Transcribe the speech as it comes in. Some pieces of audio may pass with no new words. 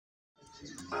For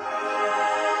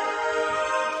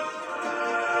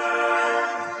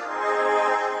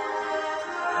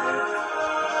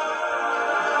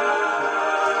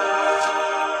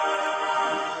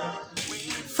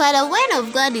the word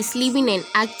of God is living and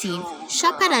active,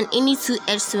 sharper than any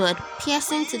two-edged sword,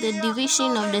 piercing to the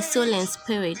division of the soul and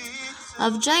spirit,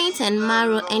 of joint and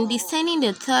marrow, and discerning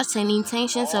the thoughts and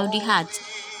intentions of the heart.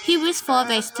 Hebrews 4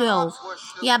 verse 12.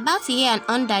 You are about to hear an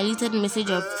undiluted message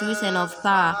of truth and of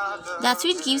power, that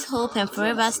which gives hope and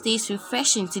forever stays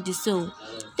refreshing to the soul.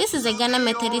 This is the Ghana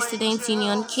Methodist Student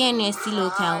Union, KNUST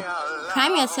Local.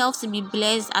 Prime yourself to be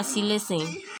blessed as you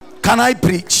listen. Can I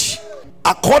preach?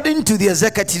 According to the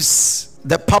executives,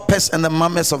 the papas and the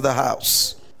mamas of the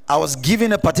house, I was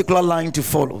given a particular line to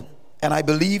follow, and I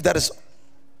believe that is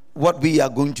what we are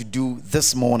going to do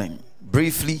this morning.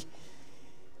 Briefly,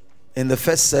 in the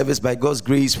first service, by God's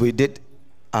grace, we did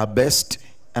our best,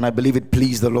 and I believe it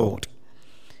pleased the Lord.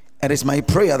 And it's my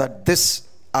prayer that this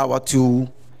hour too,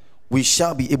 we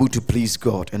shall be able to please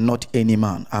God and not any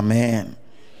man. Amen.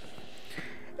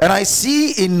 And I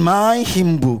see in my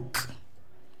hymn book,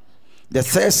 the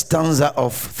third stanza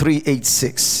of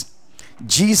 386,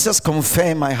 Jesus,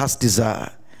 confirm my heart's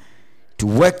desire to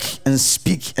work and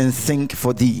speak and think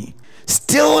for thee.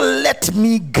 Still let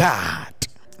me guard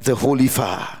the holy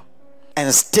fire,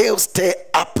 and still stir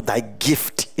up thy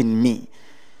gift in me.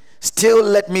 Still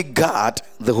let me guard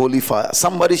the holy fire.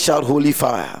 Somebody shout holy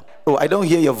fire. Oh, I don't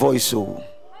hear your voice. So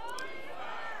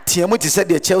Tiamuti said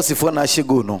the Chelsea for na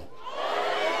shego no.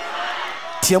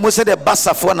 Tiamu said the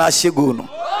Bassa for na shego no.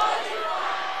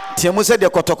 Tiamu said the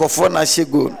Kotoko na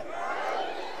shego.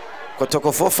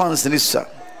 Kotoko fans listen.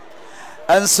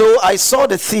 And so I saw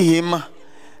the theme,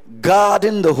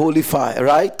 guarding the holy fire,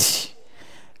 right?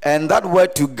 And that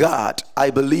word to guard, I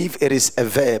believe it is a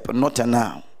verb, not a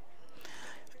noun.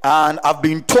 And I've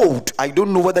been told, I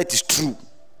don't know whether it is true,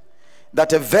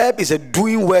 that a verb is a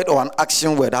doing word or an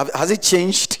action word. Has it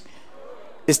changed?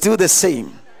 It's still the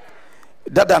same.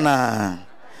 Dadana.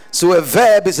 So a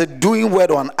verb is a doing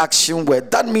word or an action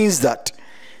word. That means that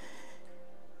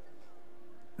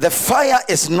the fire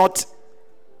is not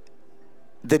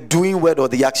the doing word or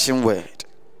the action word.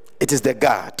 It is the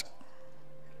guard.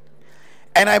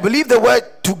 And I believe the word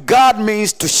to guard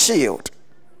means to shield.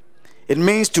 It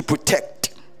means to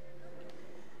protect.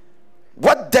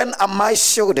 What then am I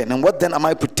shielding and what then am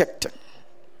I protecting?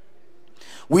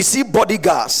 We see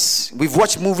bodyguards. We've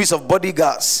watched movies of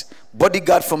bodyguards.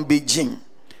 Bodyguard from Beijing,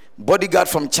 bodyguard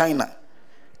from China,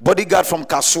 bodyguard from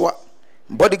Kasua,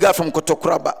 bodyguard from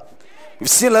Kotokraba. We've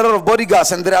seen a lot of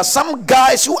bodyguards, and there are some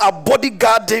guys who are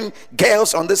bodyguarding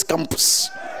girls on this campus.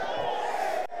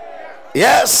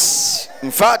 Yes,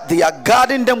 in fact, they are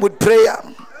guarding them with prayer,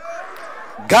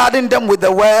 guarding them with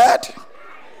the word,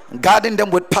 guarding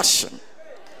them with passion.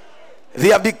 They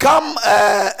have become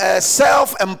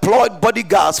self-employed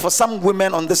bodyguards for some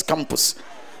women on this campus.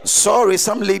 Sorry,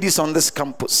 some ladies on this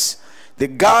campus. They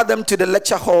guard them to the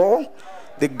lecture hall,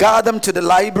 they guard them to the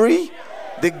library,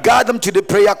 they guard them to the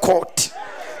prayer court.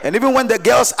 And even when the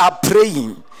girls are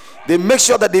praying, they make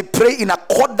sure that they pray in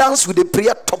accordance with the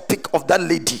prayer topic of that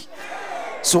lady.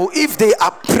 So if they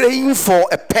are praying for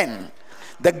a pen,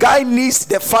 the guy needs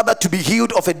the father to be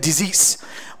healed of a disease,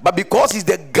 but because he's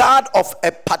the guard of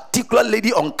a particular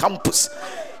lady on campus,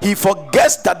 he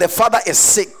forgets that the father is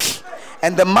sick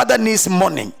and the mother needs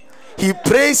money. He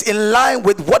prays in line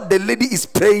with what the lady is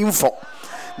praying for.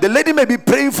 The lady may be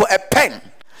praying for a pen.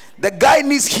 The guy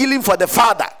needs healing for the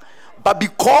father, but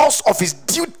because of his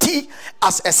duty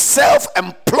as a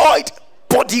self-employed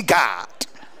bodyguard,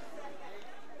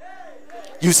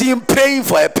 you see him praying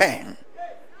for a pen.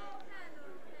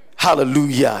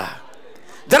 Hallelujah.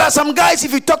 There are some guys,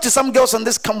 if you talk to some girls on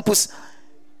this campus,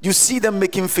 you see them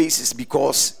making faces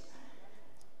because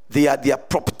they are their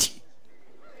property.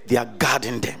 They are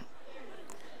guarding them.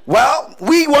 Well,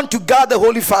 we want to guard the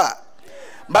holy fire.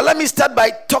 But let me start by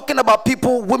talking about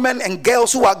people, women and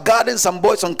girls who are guarding some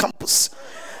boys on campus.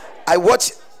 I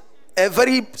watched a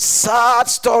very sad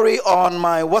story on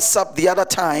my WhatsApp the other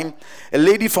time. A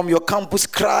lady from your campus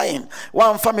crying. They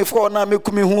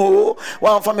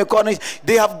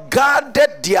have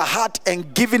guarded their heart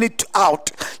and given it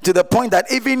out to the point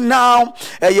that even now,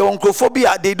 your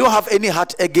oncophobia, they don't have any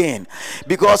heart again.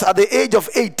 Because at the age of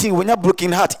 18, when you're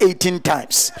broken heart 18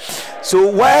 times. So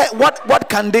what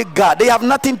can they guard? They have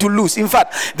nothing to lose. In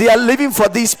fact, they are living for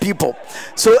these people.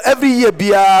 So every year,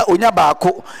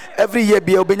 every year,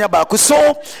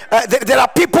 So there are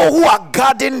people who are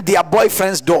guarding their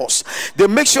boyfriend's doors. They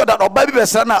make sure that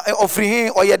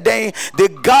they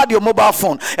guard your mobile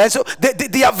phone, and so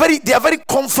they are very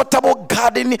comfortable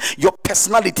guarding your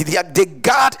personality. They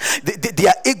guard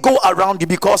their ego around you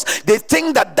because they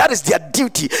think that is their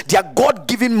duty. Their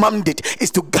God-given mandate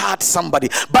is to guard somebody,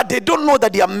 but they don't know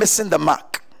that they are missing the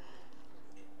mark.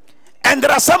 And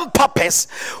there are some papas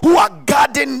who are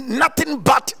guarding nothing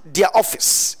but their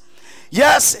office.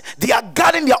 Yes, they are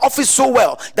guarding their office so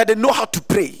well that they know how to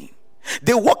pray.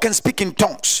 They walk and speak in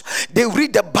tongues. They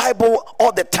read the Bible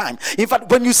all the time. In fact,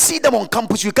 when you see them on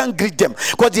campus, you can't greet them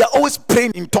because they are always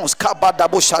praying in tongues.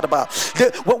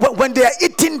 When they are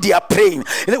eating, they are praying.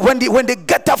 When they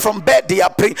get up from bed, they are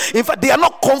praying. In fact, they are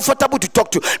not comfortable to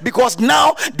talk to because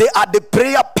now they are the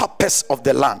prayer purpose of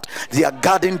the land. They are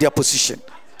guarding their position.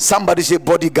 Somebody say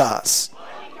bodyguards.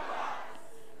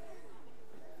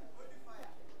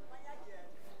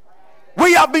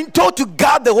 We have been told to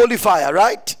guard the holy fire,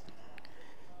 right?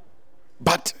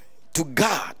 But to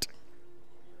guard,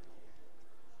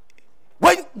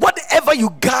 whatever you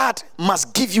guard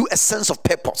must give you a sense of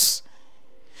purpose.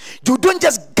 You don't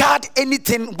just guard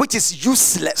anything which is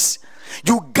useless.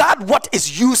 You guard what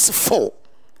is useful.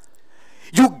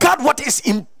 You guard what is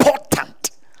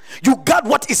important. You guard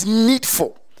what is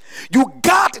needful. You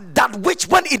guard that which,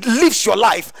 when it leaves your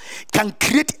life, can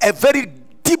create a very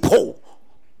deep hole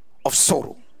of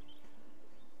sorrow.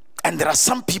 And there are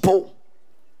some people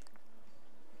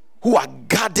who are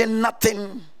guarding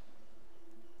nothing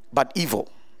but evil.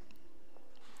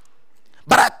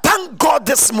 But I thank God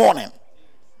this morning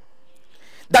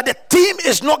that the theme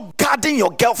is not guarding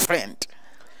your girlfriend,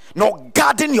 nor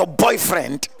guarding your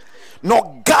boyfriend,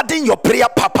 nor guarding your prayer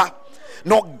papa,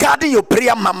 nor guarding your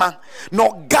prayer mama,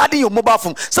 nor guarding your mobile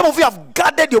phone. Some of you have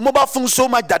guarded your mobile phone so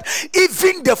much that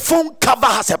even the phone cover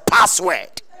has a password.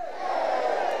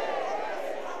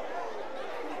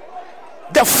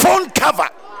 The phone cover,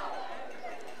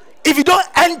 if you don't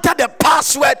enter the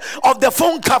password of the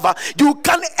phone cover, you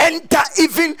can't enter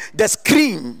even the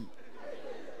screen.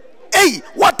 Hey,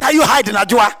 what are you hiding,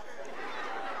 Ajua?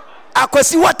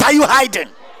 Akwesi, what are you hiding?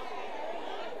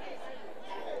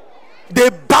 They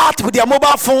bat with their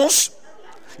mobile phones.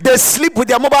 They sleep with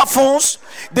their mobile phones.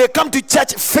 They come to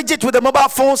church, fidget with their mobile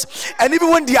phones. And even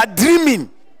when they are dreaming,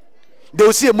 they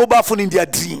will see a mobile phone in their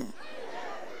dream.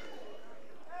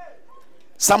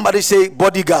 Somebody say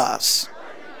bodyguards.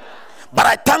 But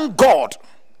I thank God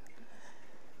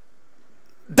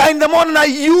that in the morning I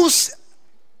use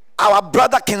our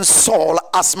brother King Saul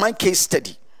as my case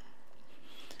study.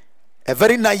 A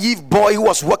very naive boy who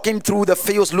was walking through the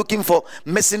fields looking for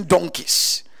missing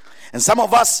donkeys. And some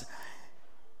of us,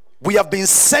 we have been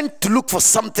sent to look for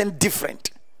something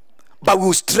different, but we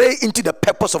will stray into the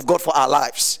purpose of God for our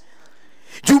lives.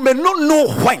 You may not know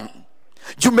when,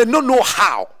 you may not know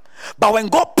how, but when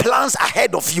God plans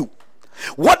ahead of you,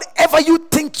 whatever you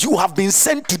think you have been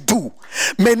sent to do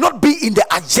may not be in the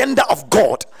agenda of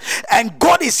God. And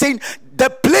God is saying, the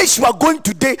place you are going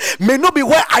today may not be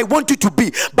where I want you to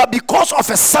be, but because of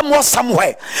a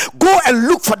somewhere, go and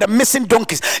look for the missing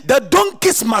donkeys. The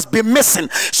donkeys must be missing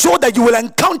so that you will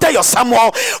encounter your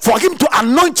Samuel, for him to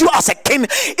anoint you as a king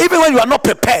even when you are not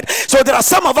prepared. So there are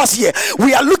some of us here,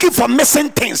 we are looking for missing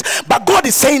things, but God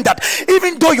is saying that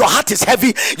even though your heart is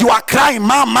heavy, you are crying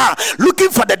mama, looking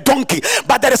for the donkey,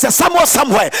 but there is a Samuel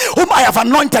somewhere whom I have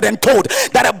anointed and told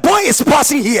that a boy is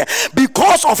passing here.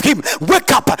 Because of him,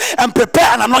 wake up and prepare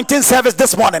an anointing service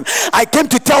this morning. I came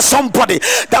to tell somebody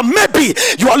that maybe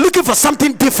you are looking for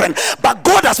something different, but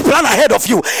God has planned ahead of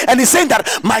you, and he's saying that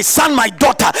my son, my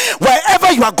daughter,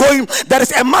 wherever you are going, there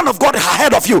is a man of God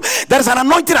ahead of you. There is an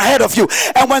anointing ahead of you,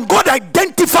 and when God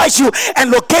identifies you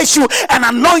and locates you and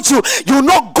anoints you, you will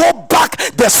not go back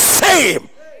the same.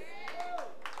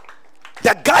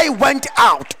 The guy went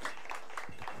out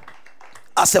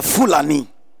as a Fulani.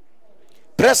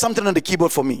 Press something on the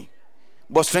keyboard for me.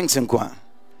 But strength and Kwan.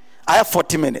 I have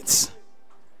 40 minutes.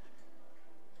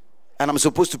 And I'm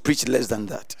supposed to preach less than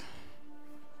that.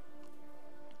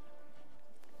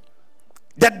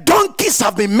 The donkeys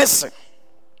have been missing.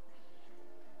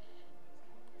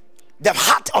 The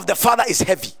heart of the father is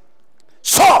heavy.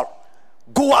 Saul,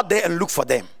 go out there and look for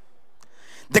them.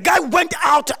 The guy went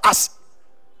out as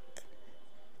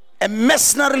a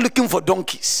mercenary looking for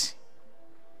donkeys.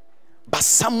 But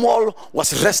Samuel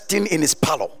was resting in his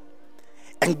parlor.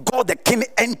 And God the king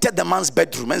entered the man's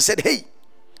bedroom and said, hey,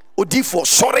 Odifo,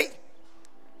 sorry.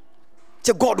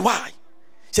 Say, God, why?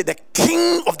 Say, the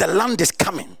king of the land is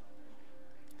coming.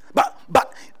 But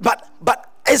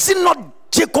is it not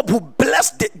Jacob will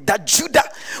bless that Judah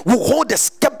will hold the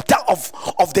scepter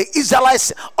of the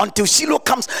Israelites until Shiloh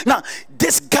comes. Now,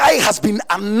 this guy has been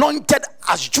anointed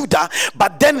as Judah,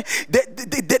 but then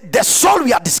the Saul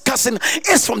we are discussing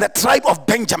is from the tribe of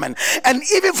Benjamin. And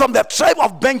even from the tribe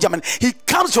of Benjamin, he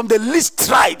comes from the least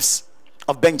tribes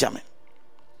of Benjamin.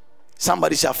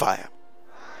 Somebody shall fire.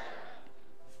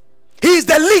 He is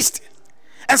the least.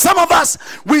 And some of us,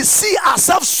 we see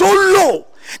ourselves so low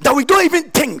that we don't even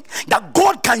think that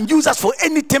God can use us for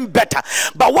anything better.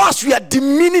 But whilst we are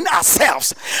demeaning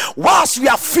ourselves, whilst we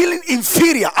are feeling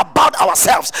inferior about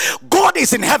ourselves, God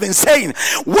is in heaven saying,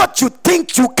 what you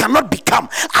think you cannot become,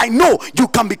 I know you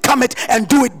can become it and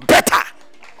do it better.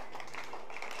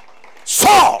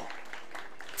 Saul,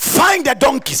 find the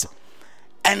donkeys.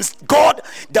 And God,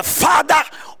 the father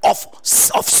of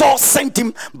Saul, sent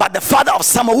him, but the father of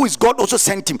Samuel, who is God, also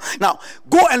sent him. Now,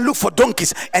 go and look for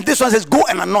donkeys. And this one says, go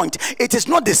and anoint. It is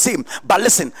not the same. But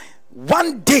listen,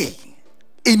 one day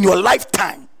in your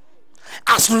lifetime,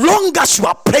 as long as you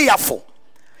are prayerful,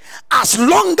 as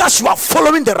long as you are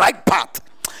following the right path,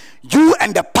 you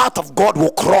and the path of God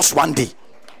will cross one day.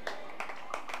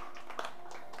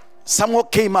 Samuel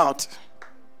came out.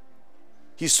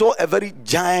 He saw a very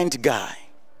giant guy.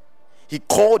 He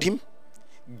called him,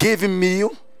 gave him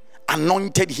meal,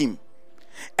 anointed him.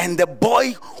 And the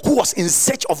boy who was in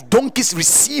search of donkeys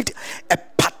received a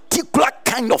particular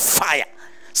kind of fire.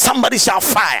 Somebody shall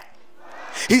fire.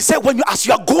 He said, as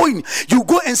you are going, you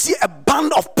go and see a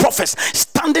band of prophets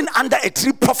standing under a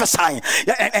tree prophesying.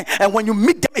 And when you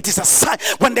meet them, it is a sign.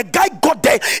 When the guy got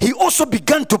there, he also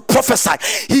began to prophesy.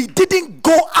 He didn't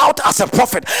go out as a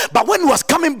prophet, but when he was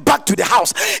coming back to the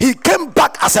house, he came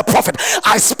back as a prophet.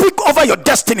 I speak over your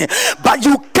destiny, but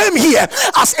you came here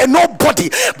as a nobody,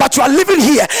 but you are living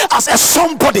here as a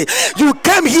somebody. You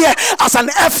came here as an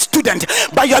F student,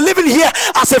 but you are living here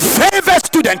as a favored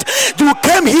student. You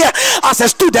came here as a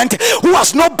student who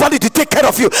has nobody to take care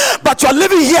of you, but you are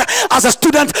living here as a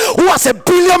student who has 1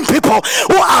 billion people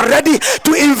who are ready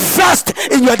to invest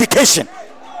in your education.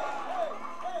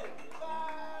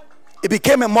 It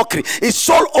became a mockery. It's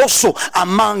Saul also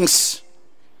amongst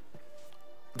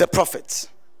the prophets.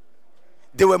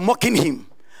 They were mocking him,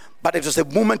 but it was a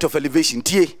moment of elevation.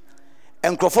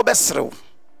 And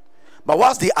but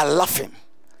whilst they are laughing,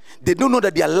 they don't know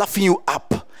that they are laughing you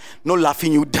up, not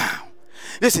laughing you down.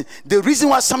 Listen, the reason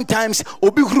why sometimes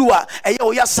you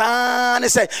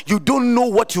don't know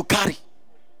what you carry.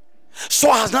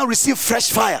 Saul has now received fresh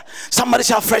fire. Somebody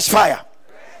shall fresh fire.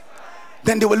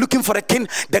 Then they were looking for a king.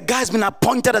 The guy's been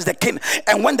appointed as the king.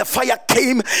 And when the fire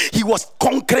came, he was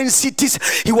conquering cities.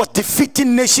 He was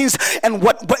defeating nations. And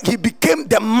what he became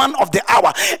the man of the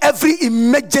hour. Every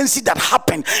emergency that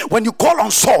happened, when you call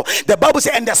on Saul, the Bible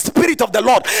says, and the Spirit of the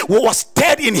Lord was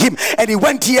stirred in him. And he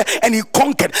went here and he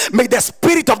conquered. May the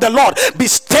Spirit of the Lord be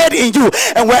stirred in you.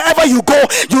 And wherever you go,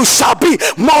 you shall be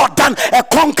more than a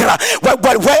conqueror.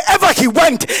 Wherever he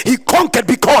went, he conquered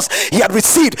because he had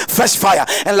received fresh fire.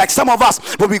 And like some of us,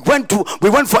 when we went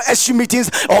for SU meetings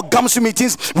or GAMSU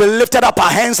meetings, we lifted up our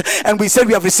hands and we said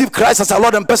we have received Christ as our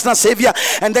Lord and personal Savior.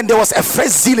 And then there was a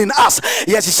fresh zeal in us.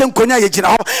 Yes,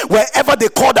 wherever they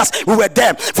called us, we were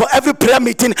there. For every prayer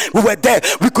meeting, we were there.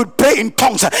 We could pray in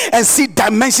tongues and see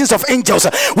dimensions of angels.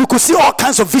 We could see all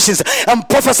kinds of visions and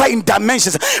prophesy in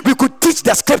dimensions. We could teach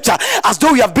the scripture as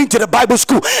though we have been to the Bible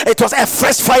school. It was a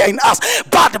fresh fire in us.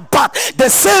 But the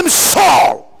same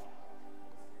Saul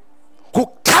who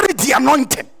carried the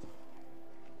anointing,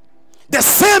 the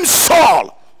same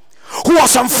Saul who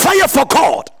was on fire for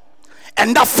God,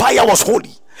 and that fire was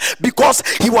holy because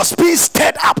he was being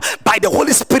stirred up by the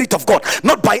Holy Spirit of God,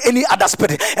 not by any other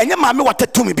spirit. And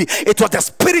it was the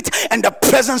spirit and the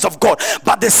presence of God.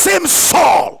 But the same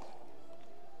Saul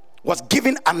was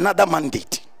given another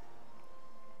mandate.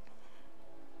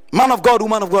 Man of God,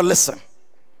 woman of God, listen.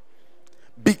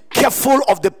 Be careful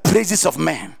of the praises of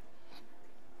men.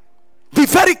 Be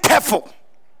very careful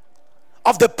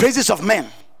of the praises of men.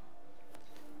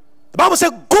 The Bible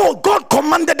says, go. God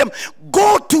commanded them,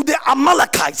 go to the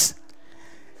Amalekites,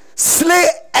 slay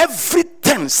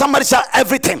everything. Somebody say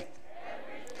everything.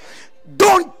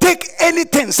 Don't take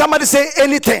anything. Somebody say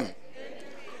anything.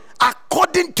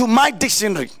 According to my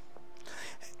dictionary,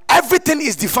 everything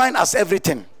is defined as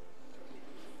everything.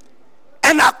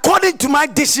 And according to my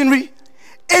dictionary,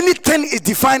 anything is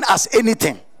defined as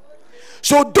anything.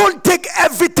 So don't take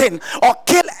everything or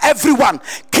kill everyone.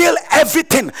 Kill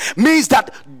everything means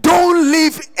that don't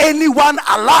leave anyone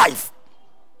alive.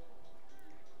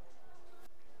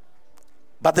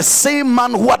 But the same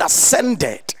man who had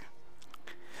ascended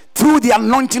through the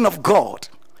anointing of God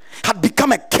had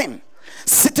become a king,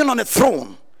 sitting on a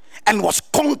throne, and was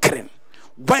conquering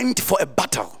went for a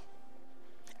battle.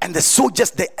 And the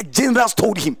soldiers, the generals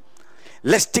told him,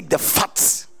 let's take the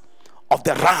fats of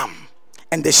the ram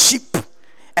and the sheep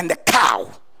and the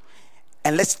cow,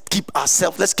 and let's keep to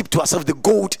ourselves the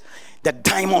gold, the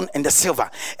diamond, and the silver,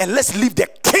 and let's leave the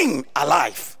king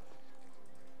alive.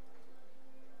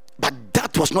 But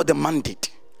that was not the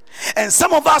mandate. And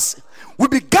some of us, we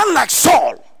began like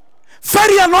Saul,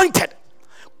 very anointed,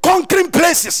 conquering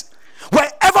places.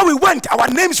 Wherever we went, our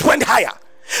names went higher.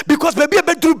 Because maybe a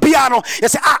bedroom piano, you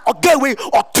say, okay, we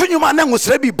or Tunyuma was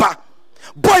ready ba.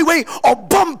 Boy, way or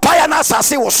bomb piano,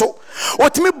 say or so.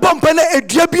 What me bump and a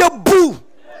diabia boo.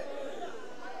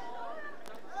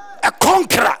 A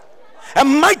conqueror, a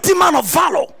mighty man of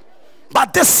valor.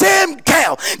 But the same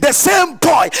girl, the same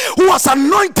boy who was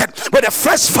anointed with a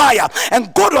fresh fire,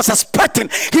 and God was expecting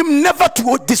him never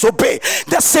to disobey,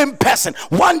 the same person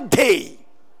one day,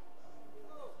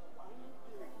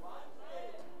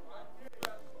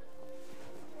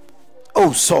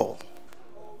 oh Saul,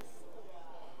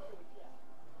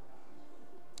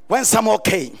 when Samuel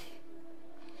came,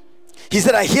 he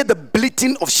said, I hear the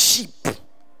bleating of sheep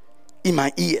in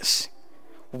my ears.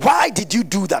 Why did you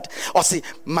do that? Or say,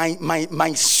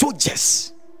 my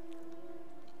soldiers.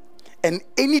 And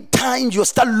anytime you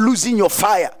start losing your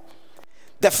fire,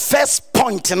 the first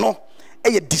point,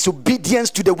 a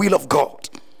disobedience to the will of God.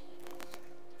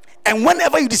 And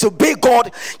whenever you disobey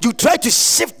God, you try to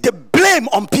shift the blame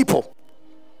on people.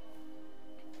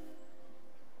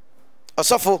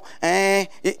 Also,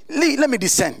 let me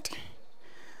descend.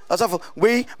 Also,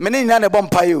 we many none bomb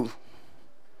you.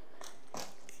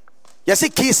 You see,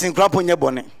 kiss in crap on your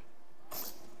bonnet.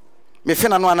 Me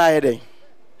fin and 1 eye a day.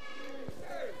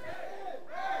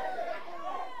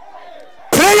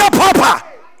 Prayer, Papa.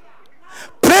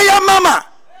 Prayer, Mama.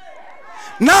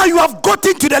 Now you have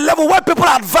gotten to the level where people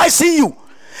are advising you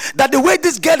that the way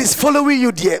this girl is following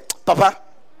you, dear Papa,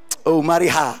 oh, marry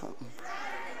her.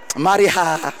 Marry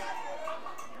her.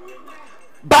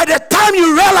 By the time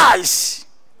you realize,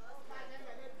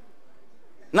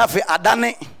 nothing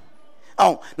Adane.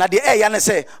 Oh, now the air yana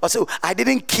say, also I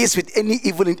didn't kiss with any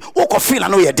evil in. Who could feel I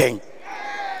know you're doing?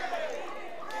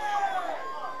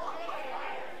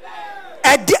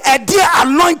 A dear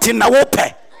anointing na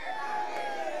wope.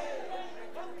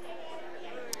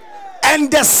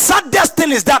 And the saddest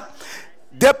thing is that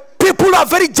the people who are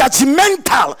very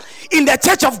judgmental in the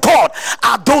church of God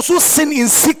are those who sin in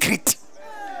secret.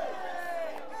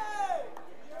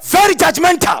 Very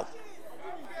judgmental.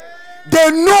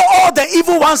 They know all the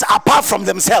evil ones apart from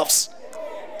themselves.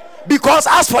 Because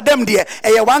as for them, dear,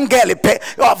 one girl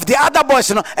of the other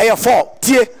boys, 4.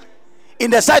 Dear, in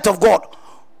the sight of God,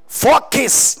 4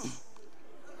 kisses.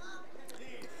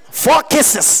 4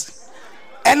 kisses.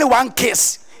 Any 1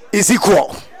 kiss is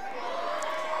equal.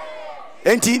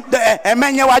 And the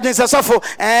man you are so for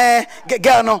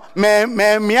girl no me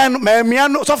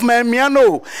so for me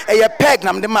no a peg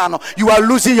nam the man you are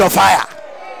losing your fire.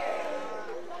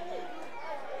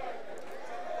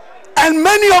 And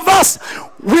many of us,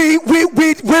 we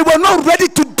were not ready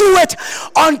to do it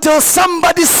until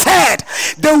somebody said,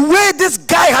 the way this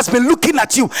guy has been looking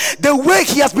at you, the way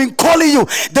he has been calling you,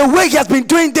 the way he has been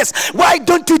doing this, why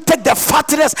don't you take the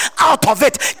fatness out of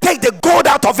it? Take the gold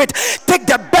out of it. Take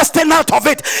the best thing out of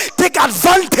it. Take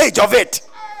advantage of it.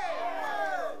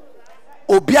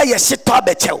 Obia yeshito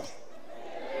abechew.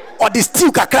 Or the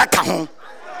steel kakra kahon.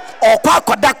 Or kwa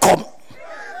kodakom.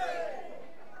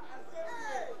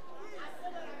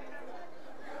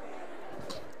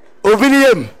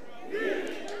 Ovinium.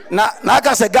 Na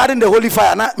ka say guarding the holy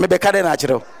fire na me beka de na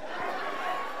chiro.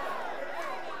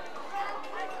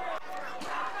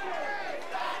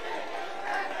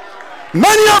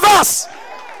 Many of us,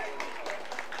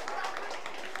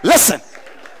 listen,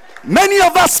 many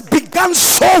of us began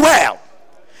so well.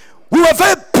 We were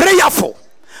very prayerful,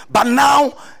 but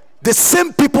now the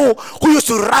same people who used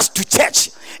to rush to church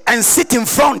and sit in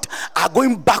front are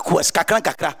going backwards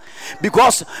kakra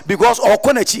because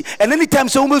okonechi. And anytime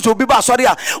someone will be back, sorry,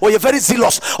 or you're very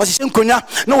zealous or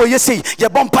nkonya no you say your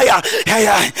bumpire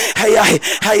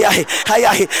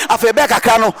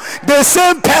the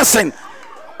same person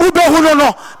ube who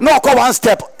no go 1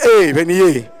 step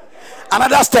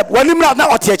another step when him now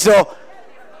otiechiro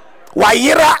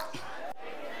wayira.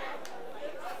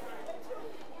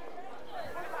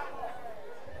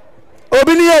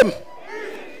 Obinium.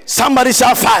 Somebody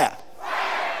shall fire.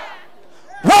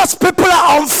 Once people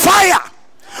are on fire,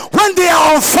 when they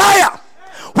are on fire,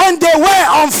 when they were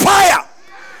on fire,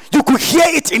 you could hear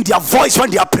it in their voice when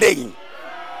they are praying.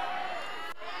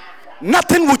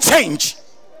 Nothing will change.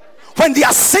 When they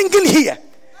are singing here,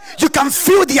 You can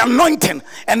feel the anointing,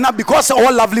 and not because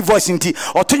all lovely voice in tea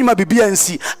or to you my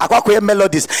BBNC, aqua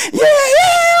melodies. Yeah,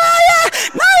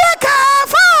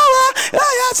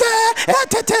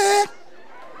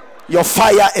 your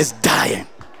fire is dying.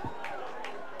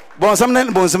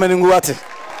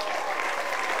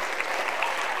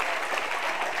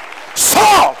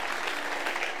 So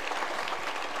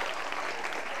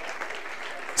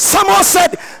someone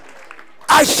said,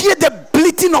 I hear the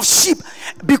bleating of sheep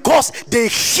because they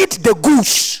hit the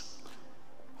goose.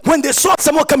 When they saw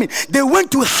someone coming, they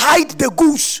went to hide the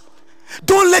goose.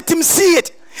 Don't let him see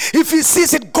it. If he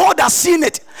sees it, God has seen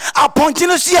it. Upon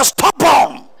Genesis, a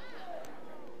stubborn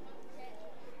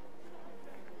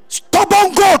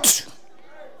goat.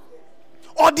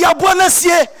 Or the abuana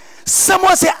say,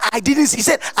 someone say, I didn't see. He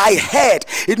said, I heard.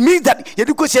 It means that you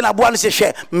do question abuana say,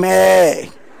 share me.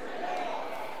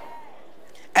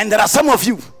 And there are some of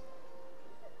you,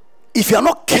 if you are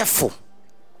not careful,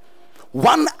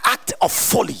 one act of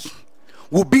folly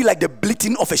will be like the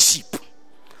bleating of a sheep.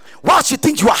 Whilst you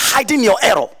think you are hiding your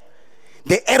error,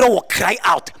 the error will cry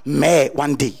out, meh,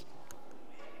 one day.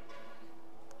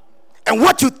 And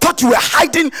what you thought you were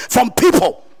hiding from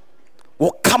people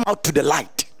will come out to the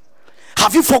light.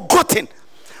 Have you forgotten?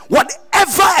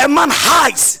 Whatever a man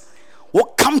hides will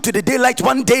come to the daylight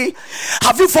one day.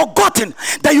 Have you forgotten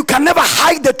that you can never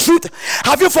hide the truth?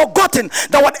 Have you forgotten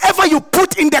that whatever you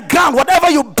put in the ground, whatever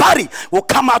you bury, will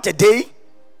come out a day?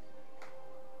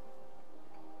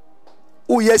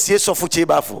 Oh yes, of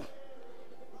Fuchebafo.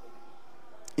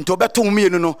 Into better me,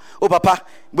 no. Oh papa,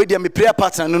 with me prayer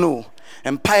partner, no.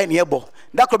 And pioneer bo.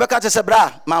 That could be cut as a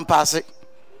bra, man pass it.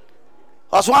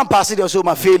 As one pass it, also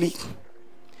my fairly.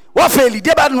 What fairly?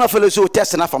 Dear bad enough fellow so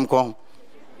test enough from Kong.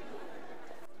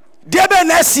 Dear Ben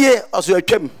Nessie, also a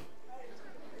trim.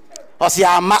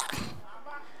 Osia ma.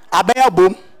 Abaya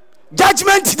boom.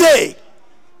 Judgment Day.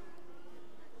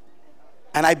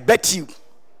 And I bet you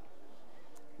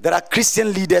there are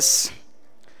Christian leaders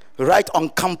right on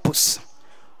campus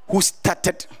who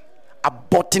started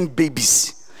aborting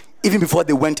babies even before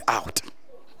they went out.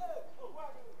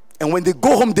 And when they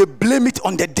go home, they blame it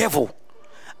on the devil.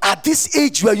 At this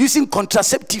age, you are using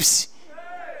contraceptives.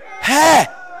 Hey,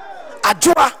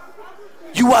 Ajua,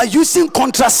 you are using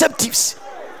contraceptives.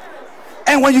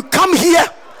 And when you come here,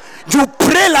 you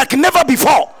pray like never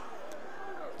before.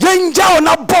 Yenja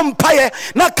na bompaye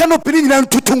na kanopini na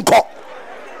tutunko.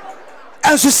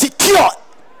 And to secure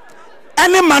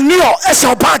any manure as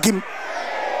your bargain.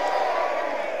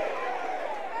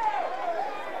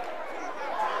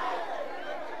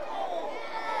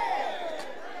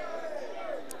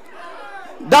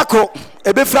 Dako,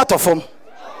 a bit flat of him.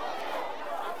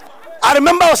 I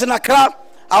remember I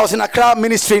was in Accra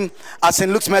ministering at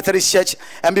St. Luke's Methodist Church,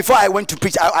 and before I went to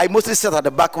preach, I mostly sat at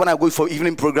the back when I go for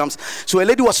evening programs. So a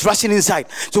lady was rushing inside.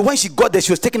 So when she got there,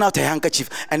 she was taking out her handkerchief,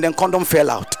 and then condom fell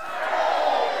out.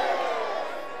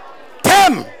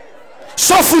 Tem,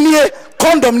 sofunie,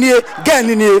 condom nie,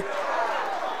 geninie.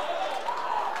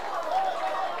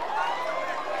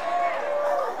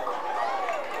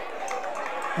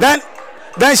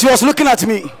 Then she was looking at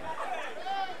me.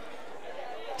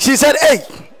 She said, hey,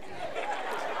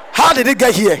 how did it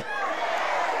get here?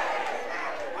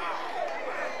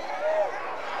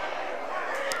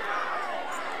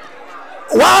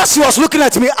 While she was looking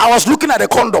at me, I was looking at the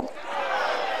condom.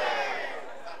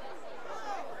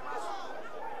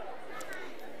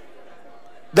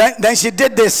 Then she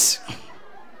did this.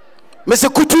 Mr.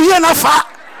 Kutuye nafa.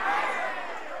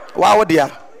 Wow, dear.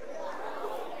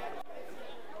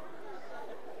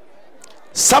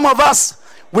 Some of us,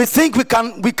 we think we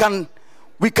can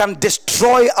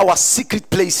destroy our secret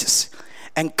places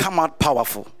and come out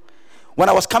powerful. When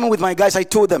I was coming with my guys, I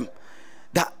told them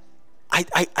that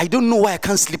I don't know why I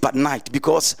can't sleep at night,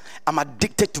 because I'm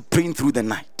addicted to praying through the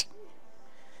night.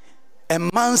 A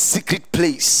man's secret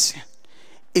place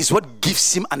is what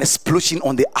gives him an explosion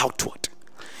on the outward.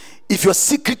 If your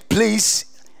secret place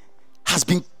has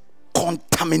been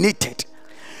contaminated,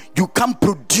 you can't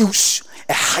produce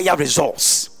a higher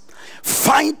results.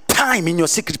 Find time in your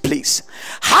secret place.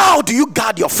 How do you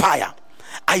guard your fire?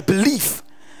 I believe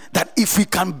that if we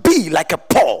can be like a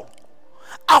Paul,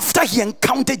 after he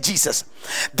encountered Jesus,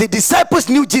 the disciples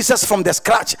knew Jesus from the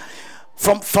scratch,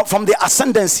 from the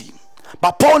ascendancy,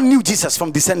 but Paul knew Jesus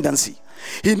from descendancy.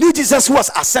 He knew Jesus who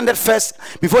was ascended first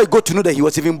before he got to know that he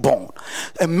was even born.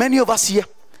 And many of us here,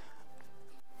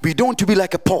 we don't want to be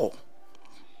like a Paul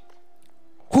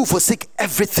who forsake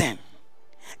everything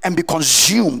and be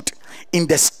consumed in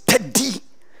the steady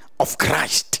of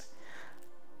Christ,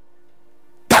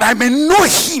 that I may know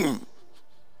him.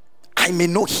 I may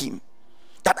know him.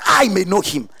 That I may know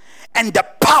him and the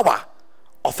power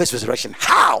of his resurrection.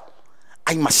 How?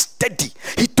 I must study.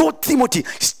 He told Timothy,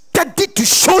 study to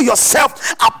show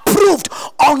yourself approved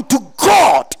unto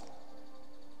God.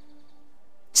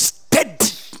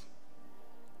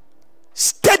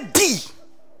 Steady.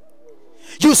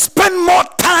 You spend more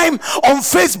time on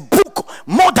Facebook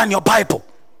more than your Bible.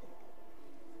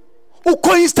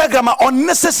 Uko Instagram,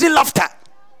 unnecessary laughter.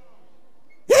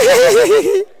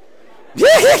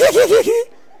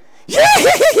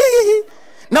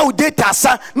 Now data,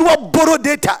 sir. No borrow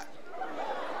data.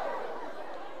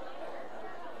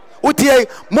 Utie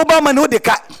mobile man no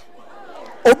deka.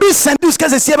 Obi send you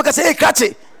because say because hey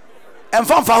krache. And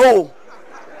fan fa ho.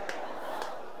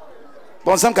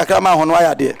 Bonsam kakra ma hono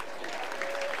aya de.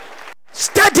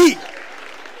 Study.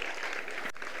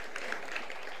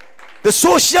 The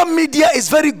social media is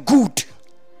very good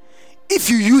if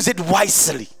you use it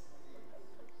wisely.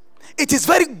 It is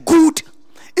very good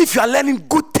if you are learning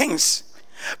good things,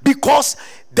 because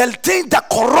the things that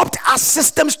corrupt our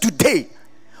systems today,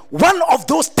 one of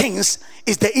those things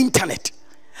is the internet.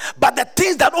 But the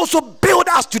things that also build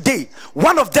us today,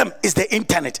 one of them is the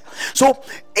internet. So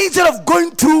instead of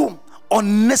going through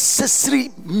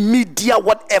unnecessary media,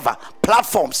 whatever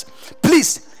platforms,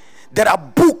 please, there are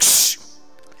books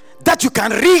that you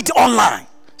can read online.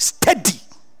 Study.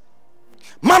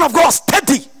 Man of God,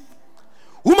 study.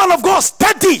 Woman of God,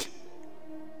 study.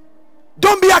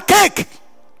 Don't be a cake.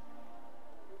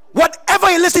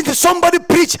 Whatever you listen to somebody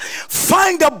preach,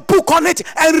 find a book on it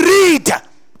and read.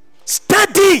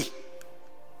 Study.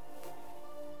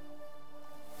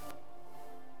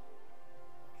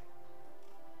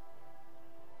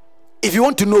 If you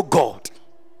want to know God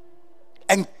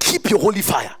and keep your holy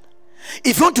fire,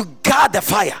 if you want to guard the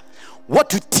fire, what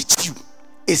to teach you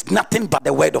is nothing but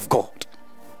the word of God.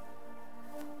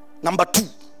 Number 2,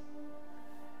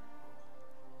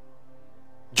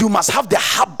 you must have the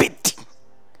habit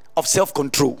of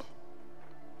self-control.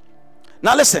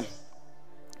 Now listen,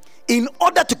 in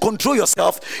order to control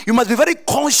yourself, you must be very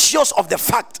conscious of the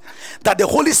fact that the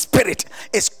Holy Spirit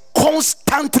is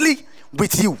constantly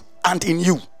with you and in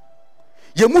you.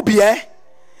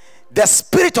 The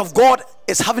Spirit of God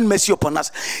is having mercy upon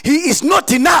us. He is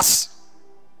not in us.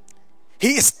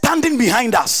 He is standing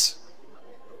behind us.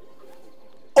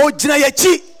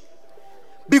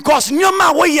 Because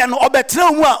nyoma we no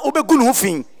obetra mu a obegu no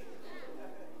fin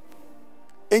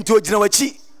enti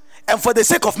oginawachi, and for the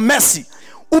sake of mercy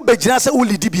ubegina se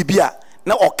ulidi bibia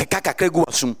na okeka kakra gu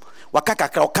asum waka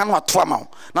kakra oka no ato ama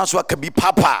na so aka bi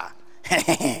papa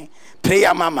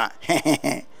prayer mama.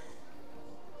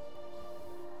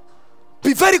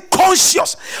 Be very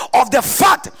conscious of the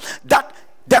fact that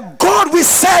the God we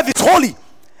serve is holy,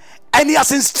 and he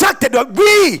has instructed that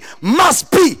we must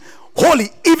be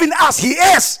holy even as he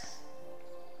is.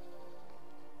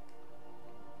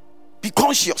 Be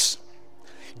conscious.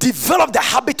 Develop the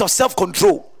habit of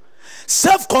self-control.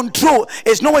 Self-control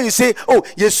is not when you say, oh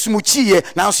yes smuchi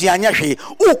now so yanya hwe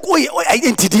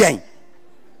entidian.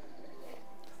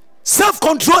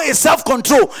 Self-control is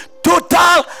self-control,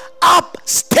 total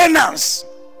abstinence.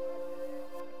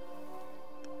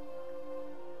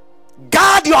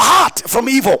 Guard your heart from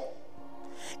evil.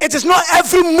 It is not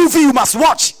every movie you must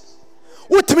watch.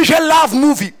 Utimish love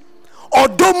movie or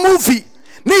do movie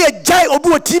na ye jai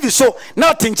obu TV so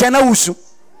na tinchana usu.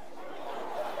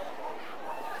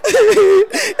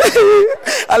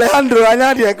 Alejandro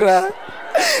anyadi ekra.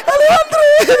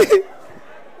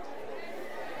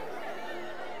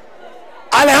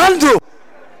 Alejandro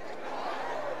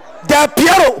da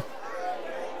Piero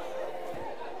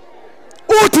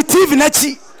uti TV na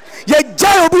chi ye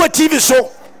jai obu TV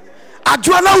so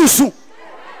adwana usu.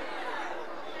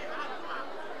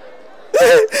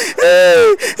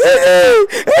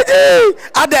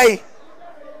 Adai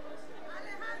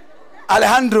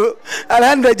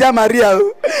Alejandro ja Maria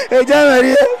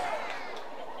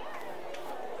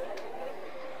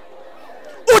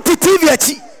uti TV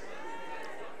achi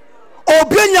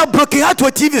obianya broken heart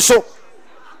with TV so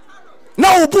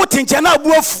na obu tinche na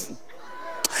abu afu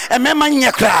emema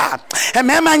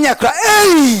nyekra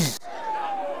hey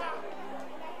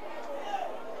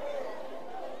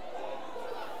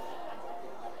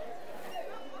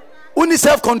uni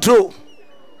self-control.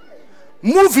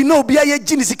 Movie no be a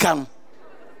jinisika.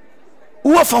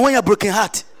 Who for when you broken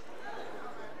heart?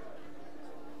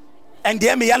 And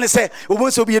the me say, we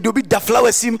want to be a do be the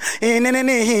flower sim ta.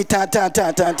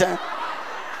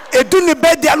 Do the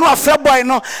bed there no afraid boy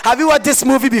no. Have you watched this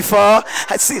movie before?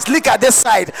 Look at this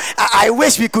side. I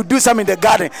wish we could do some in the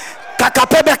garden.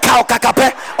 Kakape be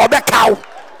cow.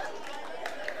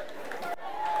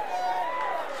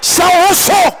 Show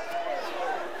also.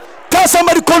 Tell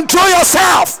somebody, control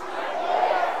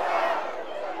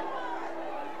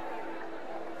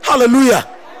Hallelujah.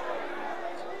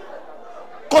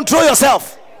 Control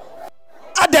yourself.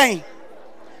 Aden.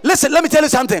 Listen, let me tell you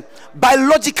something.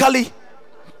 Biologically,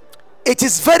 it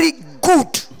is very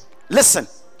good. Listen,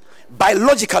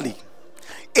 biologically,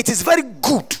 it is very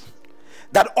good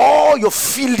that all your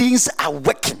feelings are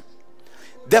working.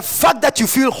 The fact that you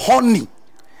feel horny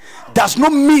does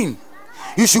not mean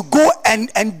you should go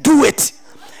and do it.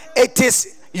 It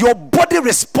is your body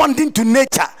responding to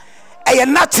nature. A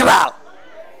natural.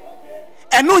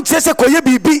 And no just a koye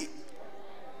bibi.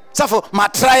 Safo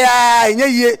matraya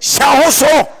ye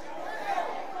shahoso.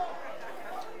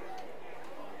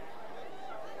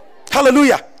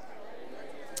 Hallelujah.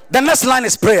 The next line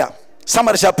is prayer.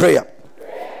 Somebody shout prayer.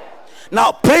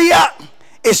 Now, prayer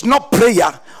is not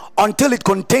prayer until it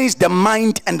contains the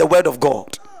mind and the word of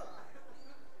God.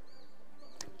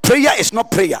 Prayer is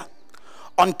not prayer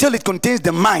until it contains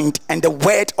the mind and the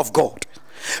word of God.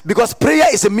 Because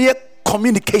prayer is a mere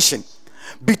communication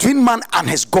between man and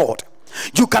his God.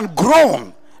 You can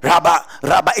groan, Rabba,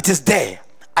 it is there.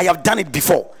 I have done it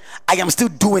before. I am still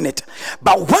doing it.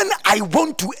 But when I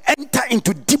want to enter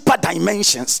into deeper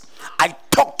dimensions, I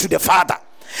talk to the Father.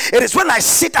 It is when I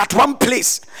sit at one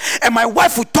place and my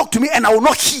wife will talk to me and I will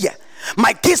not hear.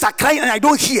 My kids are crying and I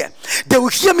don't hear. They will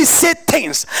hear me say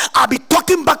things. I'll be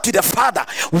talking back to the Father.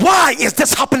 Why is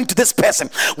this happening to this person?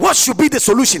 What should be the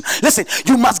solution? Listen,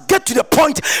 you must get to the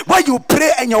point where you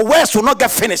pray and your words will not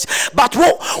get finished. But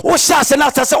what shall say now?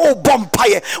 Say, oh,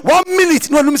 bompire. 1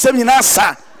 minute. No, let me say,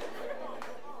 answer.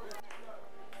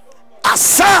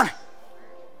 Asa.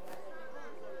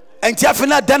 And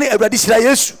Tiafina Dani Ebradishra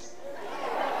Yesu.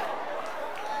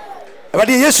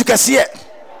 Ebadi Yesu Kasie.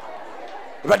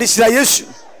 Radishira Yesu.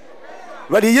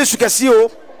 Radi Yesu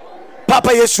Kasio. Papa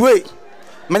Yesu.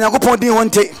 Manyankopon din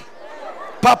wonte.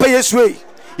 Papa Yesu.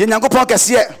 Ye nyankopon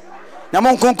kasie.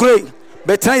 Nyamon konkre.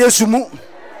 Betra Yesu mu.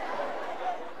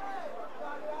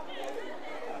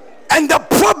 And the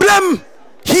problem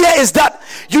here is that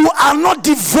you are not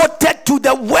devoted to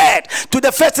the word, to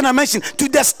the first thing I mentioned, to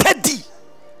the study.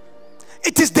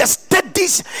 It is the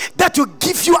studies that will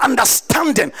give you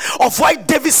understanding of why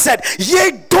David said,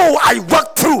 yea, though I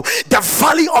walk through the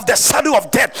valley of the shadow of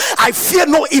death, I fear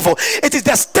no evil. It is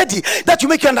the study that will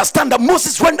make you understand that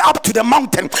Moses went up to the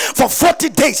mountain for 40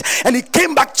 days and he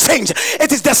came back changed.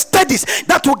 It is the studies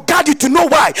that will guide you to know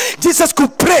why Jesus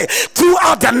could pray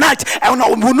throughout the night and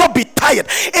will not be tired.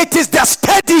 It is the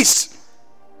studies.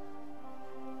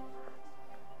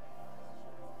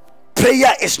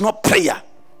 Prayer is not prayer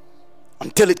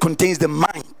until it contains the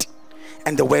mind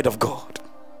and the word of God.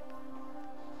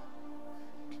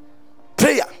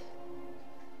 Prayer.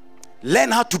 Learn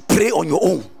how to pray on your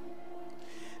own.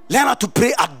 Learn how to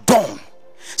pray at dawn.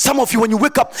 Some of you, when you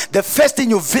wake up, the first thing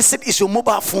you visit is your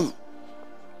mobile phone.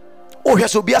 Oh,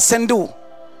 here's Obia Sendo.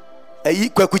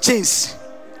 Kweku Chains.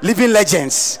 Living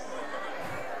Legends.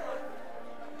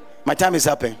 My time is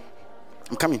up. I'm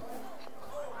coming.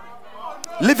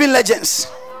 Living Legends.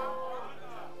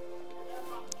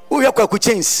 Uya Kweku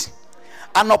Chains.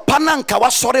 Anopana nka wa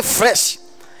sorry fresh.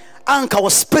 Anka wa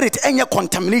spirit enye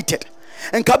contaminated.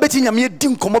 Enka beti nyame di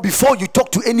nkomo before you talk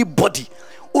to anybody.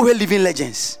 Uya Living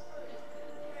Legends.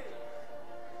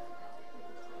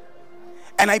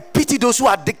 And I pity those who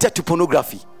are addicted to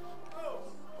pornography.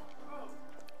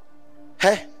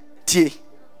 Hey, tie.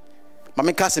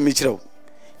 Mama kase me chiro.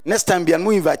 Next time be an mu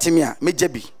invite me a me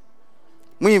jebi.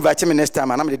 Mu invite me next time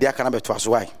and am de dia kana beto aso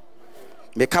why.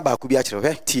 Me ka ba ku bi a chiro.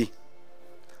 Hey, tie.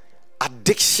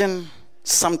 Addiction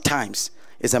sometimes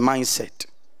is a mindset.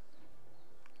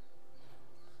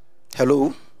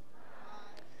 Hello?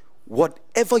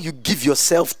 Whatever you give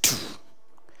yourself to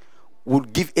will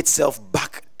give itself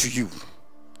back to you.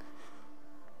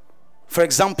 For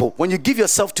example, when you give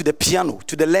yourself to the piano,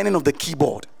 to the learning of the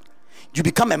keyboard, you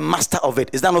become a master of it.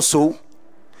 Is that not so?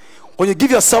 When you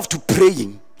give yourself to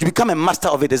praying, you become a master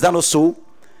of it. Is that not so?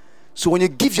 So when you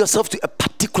give yourself to a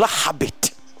particular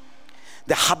habit,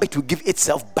 the habit will give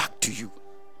itself back to you.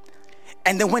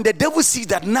 And then when the devil sees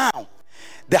that now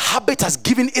the habit has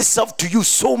given itself to you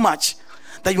so much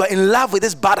that you are in love with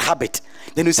this bad habit,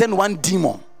 then you send one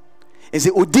demon and say,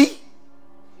 Odi,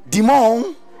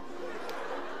 demon,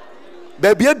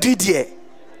 baby, and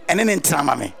then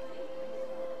entrama me.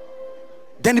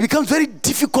 Then it becomes very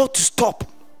difficult to stop.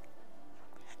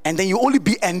 And then you only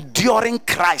be enduring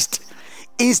Christ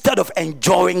instead of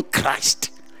enjoying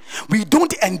Christ. We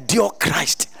don't endure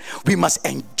Christ, we must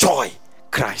enjoy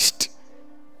Christ.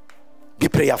 Be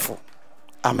prayerful.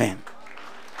 Amen.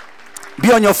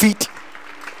 Be on your feet.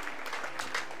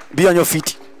 Be on your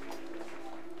feet.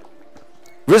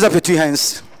 Raise up your two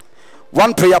hands.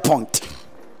 One prayer point.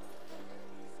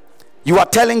 You are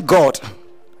telling God,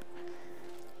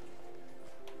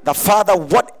 the Father,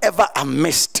 whatever I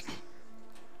missed,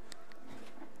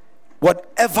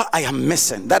 whatever I am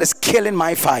missing that is killing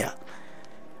my fire,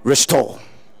 restore.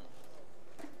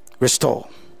 Restore.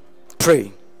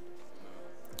 Pray.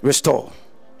 Restore.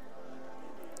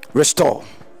 Restore.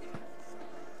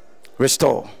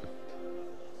 Restore.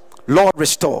 Lord,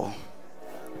 restore.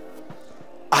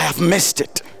 I have missed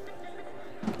it.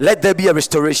 Let there be a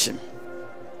restoration.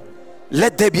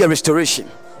 Let there be a restoration.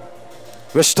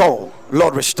 Restore.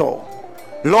 Lord, restore.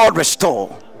 Lord,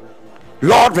 restore.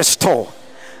 Lord, restore.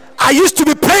 I used to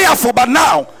be prayerful, but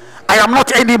now I am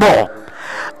not anymore.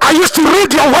 I used to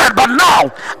read your word, but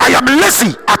now I am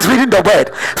lazy at reading the word.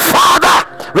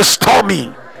 Father, restore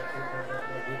me.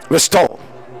 Restore.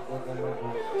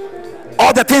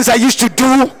 All the things I used to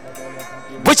do,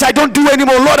 which I don't do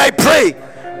anymore, Lord, I pray,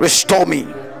 restore me.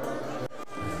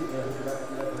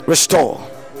 Restore.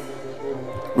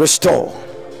 Restore.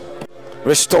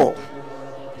 Restore.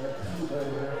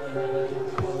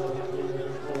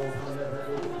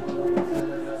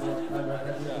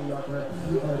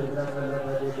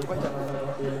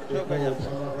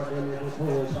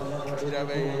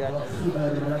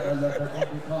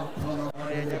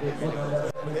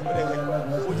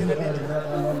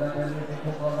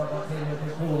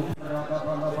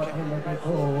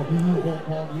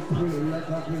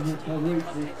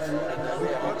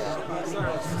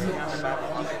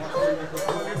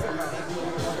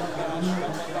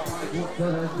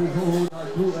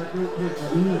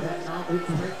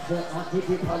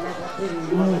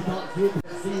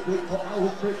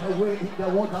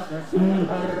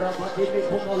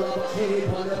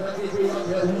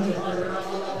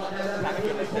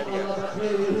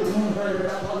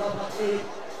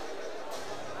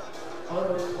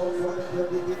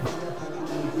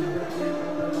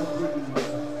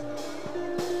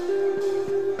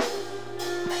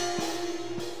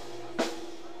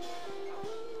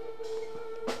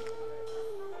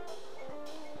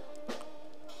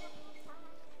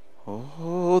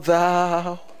 O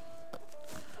thou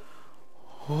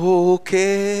who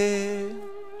came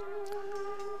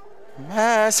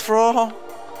as from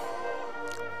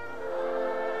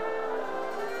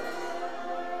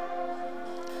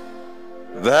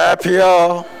the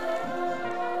pure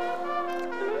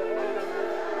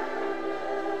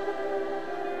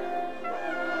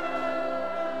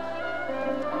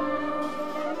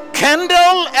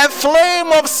kindle a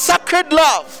flame of sacred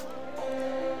love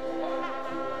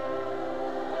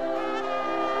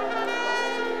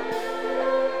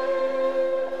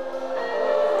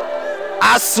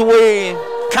as we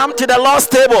come to the Lord's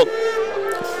table.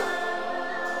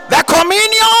 The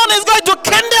communion is going to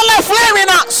kindle a flame in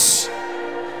us.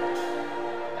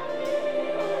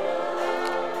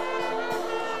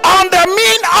 On the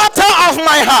main altar of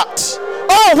my heart.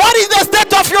 Oh, what is the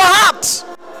state of your heart?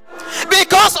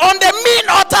 Because on the main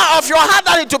altar of your heart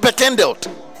that is to be kindled.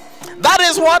 That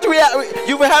is what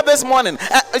you will have this morning.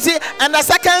 See, and the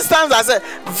second stanza says,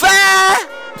 there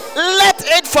let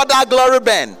it for thy glory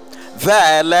burn.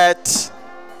 There let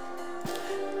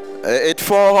it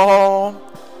for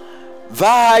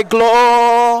thy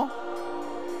glory.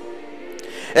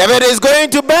 If it is going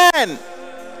to burn,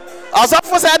 as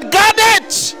often said, guard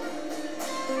it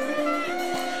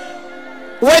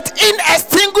with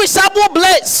inextinguishable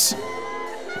blaze.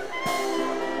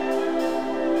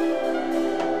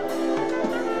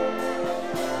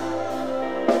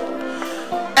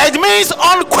 It means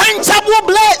unquenchable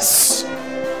blaze.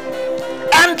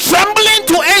 And trembling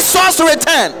to a source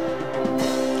return.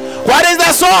 What is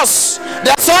the source?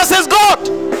 The source is God.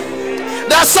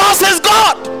 The source is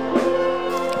God.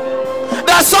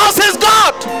 The source is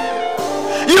God.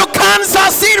 You can't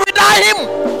succeed without Him.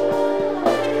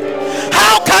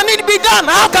 How can it be done?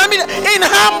 How can it be in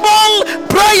humble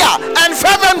prayer and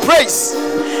fervent praise?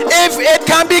 If it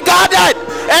can be guarded,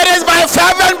 it is by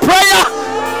fervent prayer,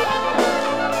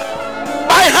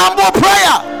 by humble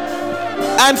prayer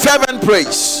and fervent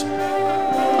praise.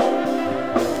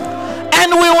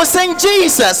 And we will sing,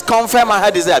 Jesus, confirm my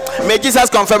heart desire. May Jesus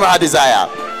confirm your heart desire.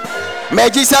 May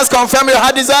Jesus confirm your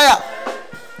heart desire.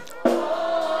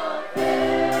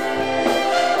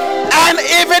 And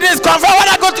if it is confirmed,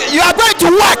 you are going to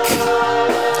work.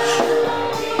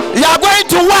 You are going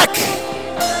to work.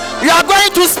 You are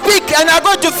going to speak and you are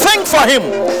going to think for Him.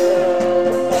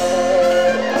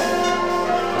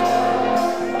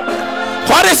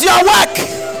 What is your work?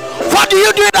 What do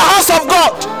you do in the house of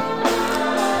God?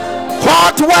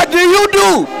 What do you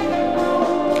do?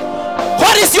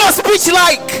 What is your speech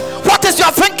like? What is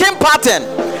your thinking pattern?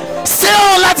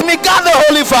 Still, let me guard the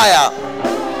holy fire.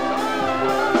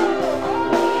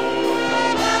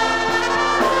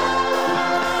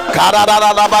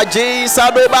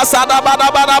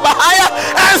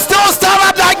 And still stir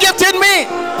up that gift in me.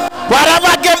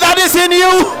 Whatever gift that is in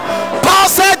you, Paul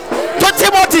said to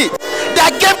Timothy,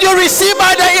 that gift you receive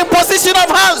by the imposition of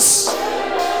hands,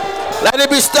 let it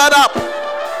be stirred up.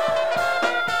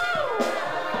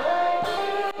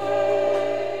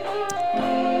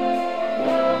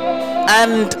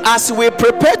 And as we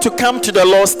prepare to come to the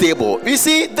Lord's table, you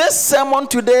see, this sermon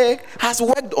today has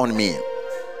worked on me.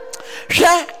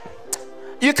 Yeah,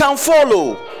 you can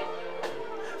follow.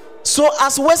 So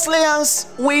as Wesleyans,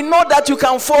 we know that you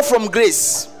can fall from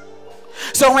grace.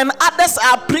 So when others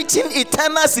are preaching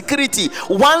eternal security,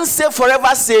 once saved,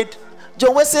 forever saved,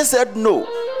 John Wesley said no.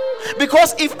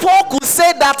 Because if Paul could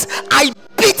say that, I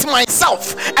beat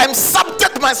myself and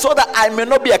subject my soul that I may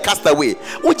not be a castaway,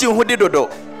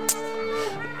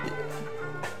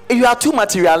 you are too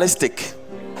materialistic.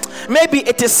 Maybe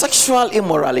it is sexual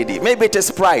immorality, maybe it is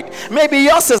pride, maybe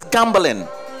yours is gambling.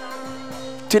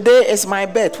 Today is my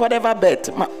bet, whatever bet.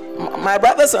 My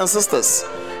brothers and sisters,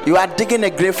 you are digging a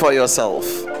grave for yourself.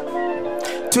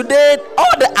 Today,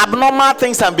 all the abnormal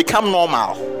things have become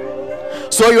normal.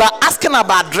 So you are asking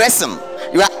about dressing,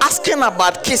 you are asking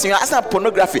about kissing, you are asking about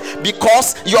pornography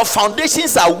because your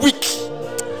foundations are weak.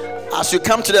 As you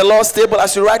come to the Lord's table,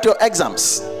 as you write your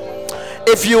exams,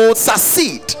 if you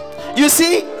succeed, you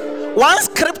see, one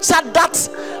scripture that,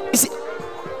 you see,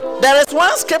 there is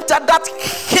one scripture that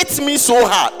hits me so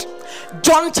hard.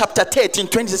 John chapter 13,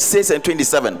 26 and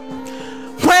 27.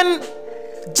 When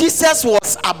Jesus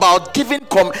was about giving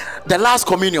the last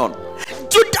communion,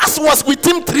 Judas was with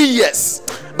him 3 years,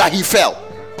 but he fell.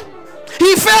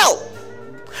 He fell.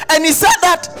 And he said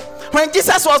that when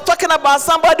Jesus was talking about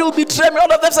somebody who betrayed me,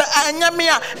 all of them said,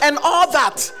 and all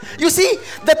that. You see,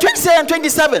 the 27 and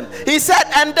 27, he said,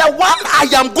 and the one I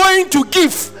am going to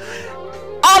give,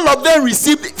 all of them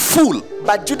received full,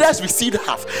 but Judas received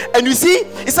half. And you see,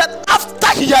 he said, after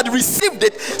he had received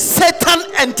it, Satan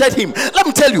entered him. Let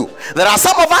me tell you, there are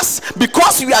some of us,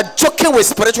 because we are joking with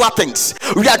spiritual things,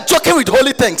 we are joking with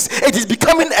holy things, it is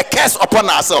becoming a curse upon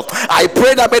ourselves. I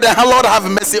pray that may the Lord have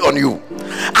mercy on you.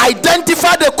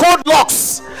 Identify the code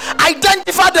locks.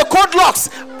 Identify the code locks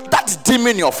that's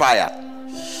dimming your fire.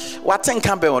 What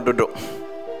can be?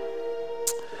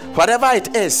 Whatever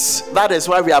it is, that is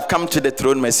why we have come to the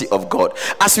throne mercy of God.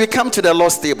 As we come to the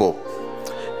Lord's table,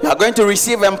 you are going to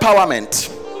receive empowerment.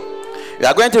 You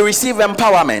are going to receive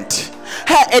empowerment.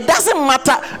 Hey, it doesn't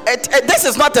matter. This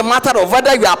is not a matter of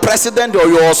whether you are president or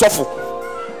you are sofu.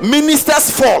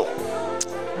 Ministers fall.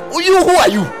 Who are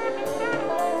you?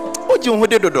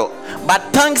 But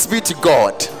thanks be to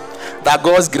God that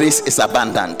God's grace is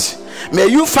abundant. May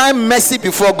you find mercy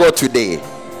before God today.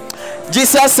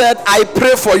 Jesus said, I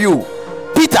pray for you.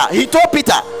 Peter, he told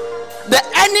Peter, the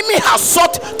enemy has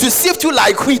sought to sift you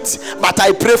like wheat, but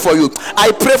I pray for you.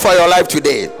 I pray for your life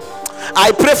today.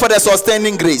 I pray for the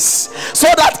sustaining grace, so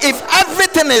that if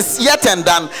everything is yet and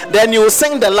done, then you will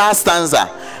sing the last stanza.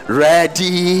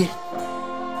 Ready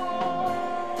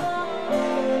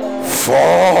for...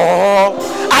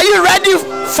 Are you ready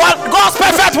for God's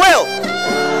perfect will?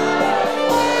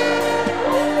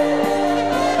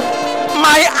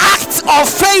 My act of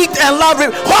faith and love,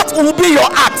 what will be your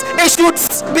act? It should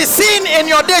be seen in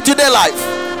your day-to-day life.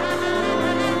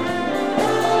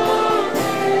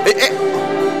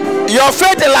 Your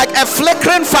faith is like a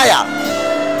flickering fire.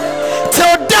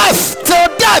 Till death,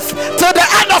 till the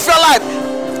end of your life.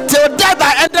 Till death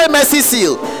I enter mercy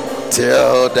seal.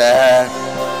 Till death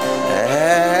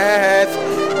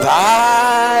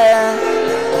thy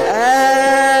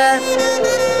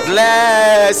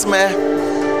bless me.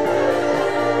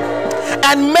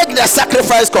 And make the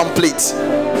sacrifice complete.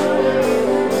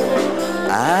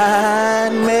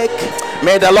 And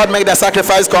may the Lord make the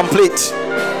sacrifice complete.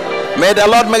 May the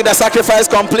Lord make the sacrifice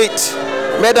complete.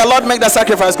 May the Lord make the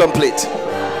sacrifice complete.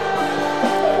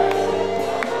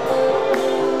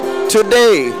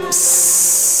 Today,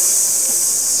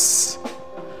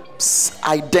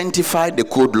 identify the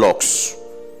code locks.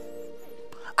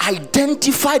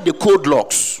 Identify the code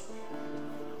locks.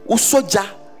 Usoja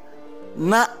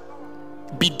na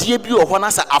bidiebi ohwana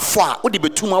afwa odi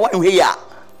betuma wa nhwe ya.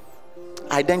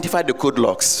 Identify the code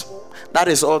locks. That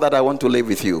is all that I want to leave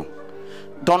with you.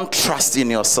 Don't trust in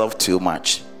yourself too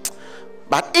much.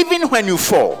 But even when you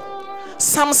fall,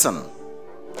 Samson,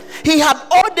 he had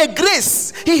all the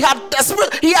grace, he had the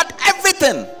spirit, he had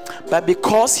everything, but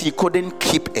because he couldn't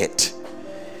keep it,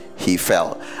 he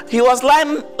fell. He was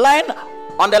lying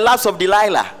on the laps of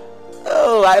Delilah.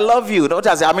 Oh, I love you. Not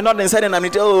as I mean, not inside and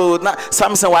oh,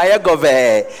 Samson, why go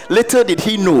there? Little did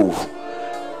he know,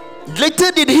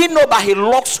 but his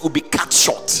locks would be cut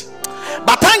short.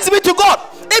 But Thanks be to God.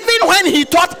 Even when he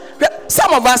thought,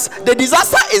 some of us, the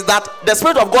disaster is that the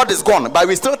Spirit of God is gone, but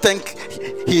we still think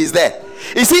he is there.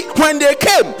 You see, when they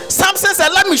came, Samson said,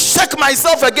 let me shake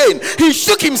myself again. He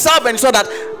shook himself and saw that.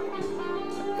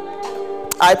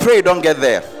 I pray you don't get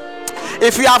there.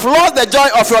 If you have lost the joy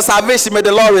of your salvation, may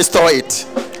the Lord restore it.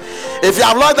 If you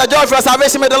have lost the joy of your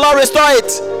salvation, may the Lord restore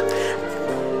it.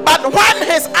 But when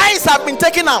his eyes have been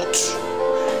taken out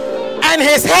and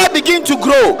his hair began to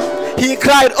grow, he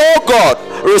cried, oh God,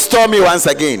 restore me once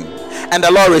again. And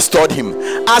the Lord restored him.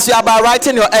 As you are about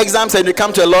writing your exams and you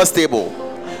come to a Lord's table,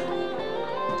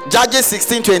 Judges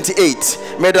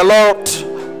 16:28, may the Lord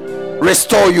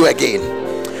restore you again.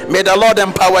 May the Lord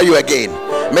empower you again.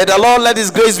 May the Lord let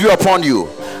his grace be upon you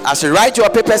as you write your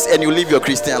papers and you live your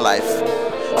Christian life.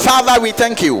 Father, we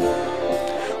thank you.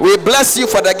 We bless you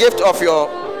for the gift of your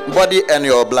body and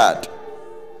your blood.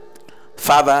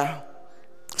 Father,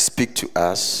 speak to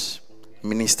us,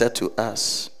 minister to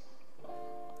us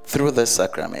through the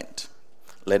sacrament.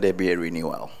 Let there be a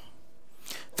renewal.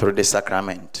 Through the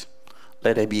sacrament,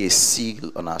 let there be a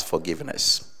seal on our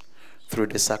forgiveness. Through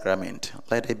the sacrament,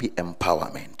 let there be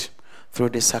empowerment. Through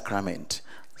the sacrament,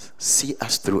 see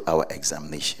us through our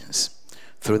examinations.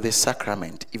 Through the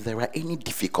sacrament, if there are any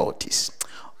difficulties,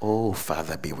 oh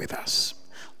Father, be with us.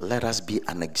 Let us be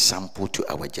an example to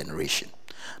our generation.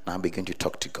 Now begin to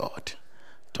talk to God.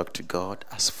 Talk to God,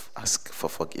 ask for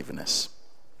forgiveness,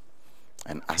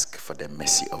 and ask for the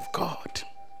mercy of God.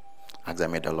 Ask that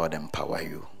may the Lord empower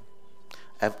you.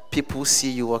 If people see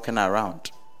you walking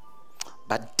around,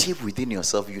 but deep within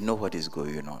yourself, you know what is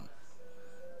going on.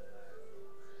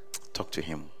 Talk to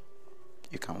him.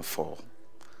 You can fall,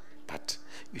 but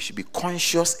you should be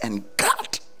conscious and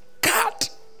guard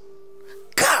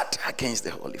against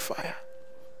the holy fire.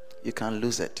 You can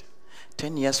lose it.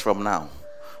 10 years from now,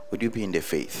 will you be in the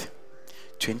faith?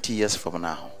 20 years from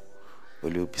now,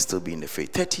 will you still be in the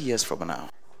faith? 30 years from now,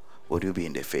 will you be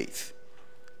in the faith?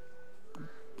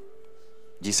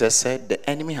 Jesus said, the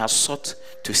enemy has sought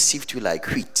to sift you like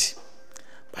wheat,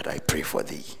 but I pray for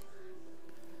thee.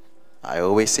 I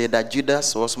always say that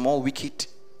Judas was more wicked.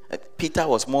 Peter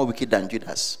was more wicked than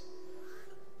Judas.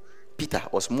 Peter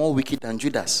was more wicked than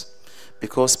Judas.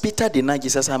 Because Peter denied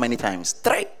Jesus how many times?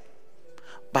 3.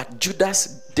 But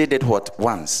Judas did it what?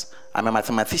 Once. I'm a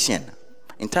mathematician.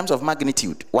 In terms of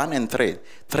magnitude, 1 and 3.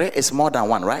 3 is more than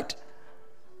 1, right?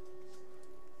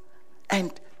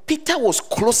 And Peter was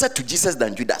closer to Jesus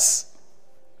than Judas.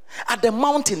 At the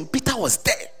mountain, Peter was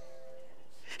there.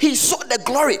 He saw the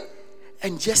glory.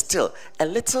 And just still, a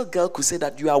little girl could say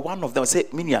that you are one of them. Say,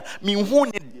 Minya,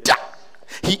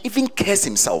 he even cursed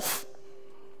himself.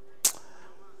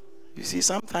 You see,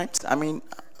 sometimes, I mean,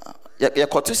 you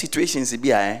got 2 situations, and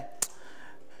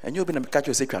you'll be able to catch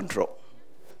your second drop.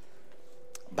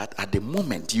 But at the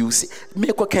moment, you see,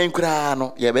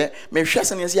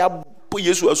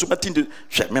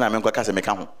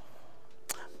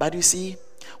 but you see,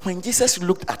 when Jesus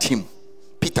looked at him,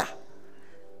 Peter,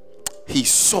 he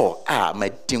saw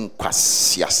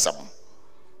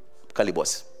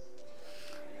Calibos.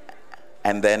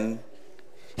 And then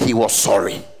he was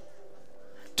sorry.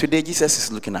 Today Jesus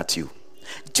is looking at you.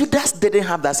 Judas didn't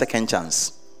have that second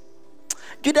chance.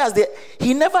 Judas,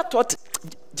 he never thought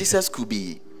Jesus could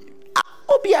be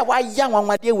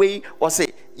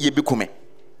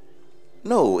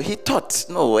no, he thought,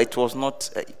 no, it was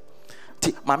not.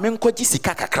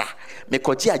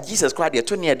 Jesus cried.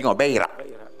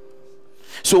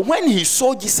 So when he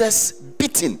saw Jesus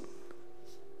beaten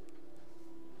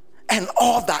and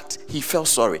all that, he felt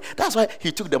sorry. That's why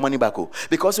he took the money back home.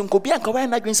 Because but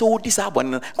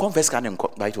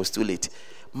it was too late.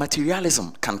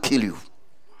 Materialism can kill you.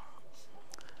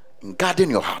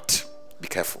 Guarding your heart, be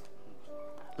careful.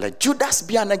 Let Judas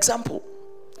be an example.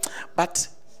 But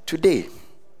today,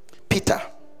 Peter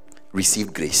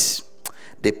received grace.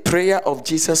 The prayer of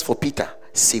Jesus for Peter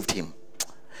saved him.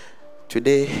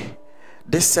 Today,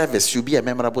 this service should be a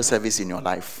memorable service in your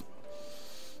life.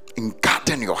 In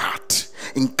guarding your heart.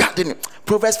 In guarding.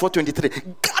 Proverbs 4:23.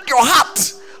 Guard your heart,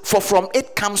 for from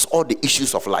it comes all the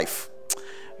issues of life.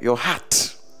 Your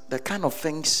heart, the kind of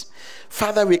things.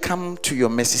 Father, we come to your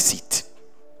mercy seat.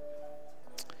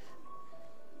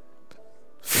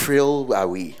 Frail are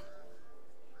we.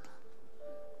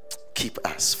 Keep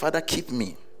us. Father, keep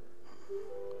me.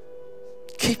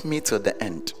 Keep me till the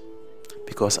end,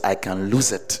 because I can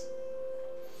lose it.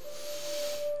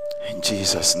 In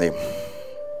Jesus' name.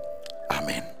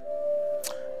 Amen.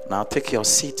 Now take your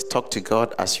seat. Talk to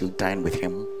God as you dine with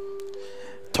him.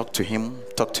 Talk to him.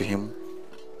 Talk to him.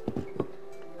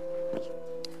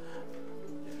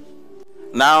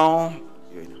 Now,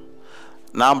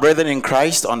 Now, brethren in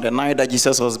Christ, on the night that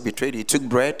Jesus was betrayed, he took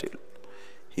bread,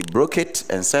 he broke it,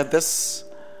 and said, "This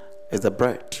is the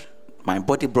bread, my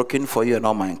body broken for you and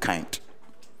all mankind."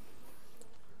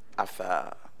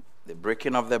 After the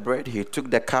breaking of the bread, he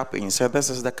took the cup and he said, "This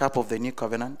is the cup of the new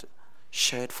covenant,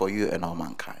 shared for you and all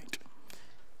mankind.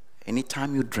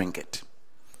 Anytime you drink it,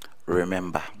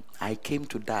 remember, I came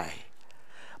to die.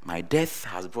 My death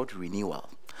has brought renewal.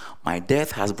 My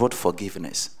death has brought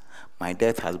forgiveness. My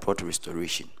death has brought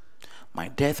restoration. My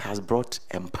death has brought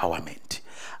empowerment.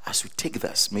 As you take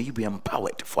this, may you be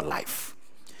empowered for life.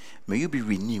 May you be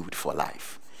renewed for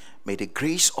life. May the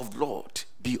grace of the Lord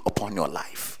be upon your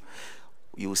life."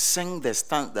 You sing the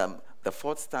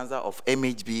fourth stanza of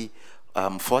MHB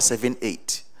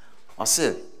 478. I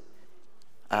say,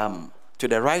 to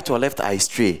the right or left I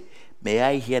stray. May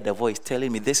I hear the voice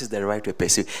telling me this is the right way to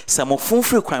pursue. Some of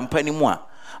free company more.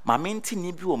 My mainti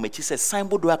nibi o mechi says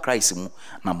signboard wa Christ mu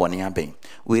na boni aben.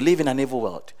 We live in an evil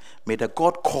world. May the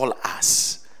God call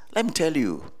us. Let me tell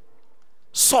you,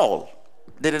 Saul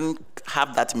didn't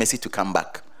have that mercy to come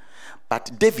back.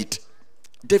 But David,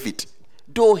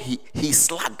 though he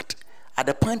slacked at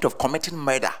the point of committing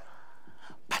murder,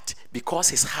 but because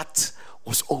his heart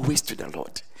was always to the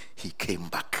Lord, he came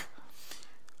back.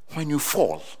 When you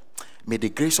fall, may the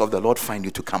grace of the Lord find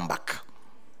you to come back.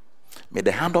 May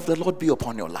the hand of the Lord be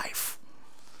upon your life.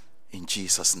 In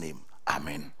Jesus' name,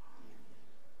 amen.